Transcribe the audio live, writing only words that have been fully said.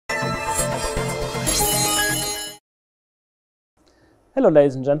Hello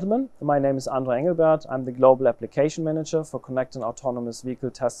ladies and gentlemen, my name is André Engelbert. I'm the Global Application Manager for Connect and Autonomous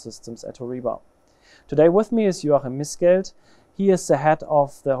Vehicle Test Systems at HORIBA. Today with me is Joachim Misgeld. He is the head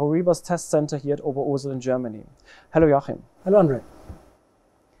of the HORIBA's test center here at Oberursel in Germany. Hello Joachim. Hello André.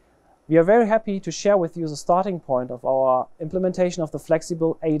 We are very happy to share with you the starting point of our implementation of the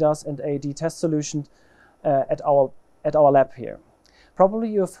flexible ADAS and AD test solution at our lab here. Probably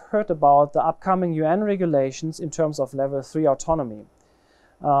you have heard about the upcoming UN regulations in terms of level 3 autonomy.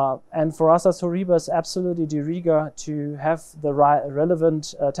 And for us as HORIBA is absolutely de rigueur to have the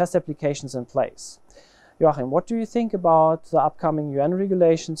relevant test applications in place. Joachim, what do you think about the upcoming UN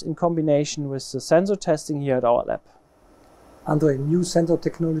regulations in combination with the sensor testing here at our lab? André, new sensor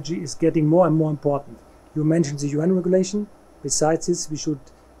technology is getting more and more important. You mentioned the UN regulation. Besides this, we should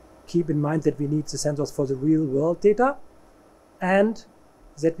keep in mind that we need the sensors for the real world data and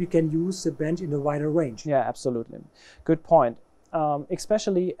that we can use the bench in a wider range. Yeah, absolutely. Good point.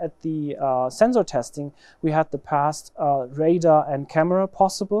 Especially at the sensor testing, we had the past radar and camera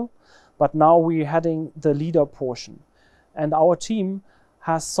possible, but now we're heading the LIDAR portion. And our team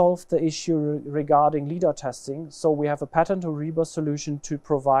has solved the issue regarding LIDAR testing. So we have a patent HORIBA solution to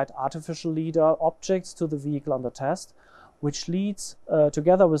provide artificial LIDAR objects to the vehicle under test, which leads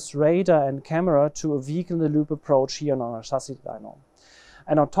together with radar and camera to a vehicle-in-the-loop approach here on our chassis dyno.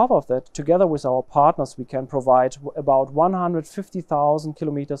 And on top of that, together with our partners, we can provide about 150,000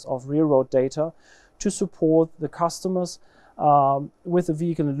 kilometers of real-road data to support the customers with the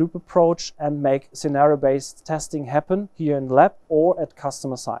vehicle-in-the-loop approach and make scenario-based testing happen here in the lab or at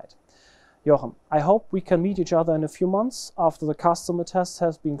customer site. Joachim, I hope we can meet each other in a few months after the customer test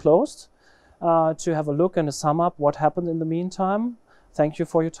has been closed to have a look and a sum up what happened in the meantime. Thank you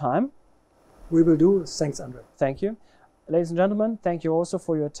for your time. We will do. Thanks, André. Thank you. Ladies and gentlemen, thank you also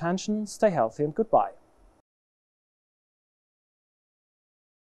for your attention. Stay healthy and goodbye.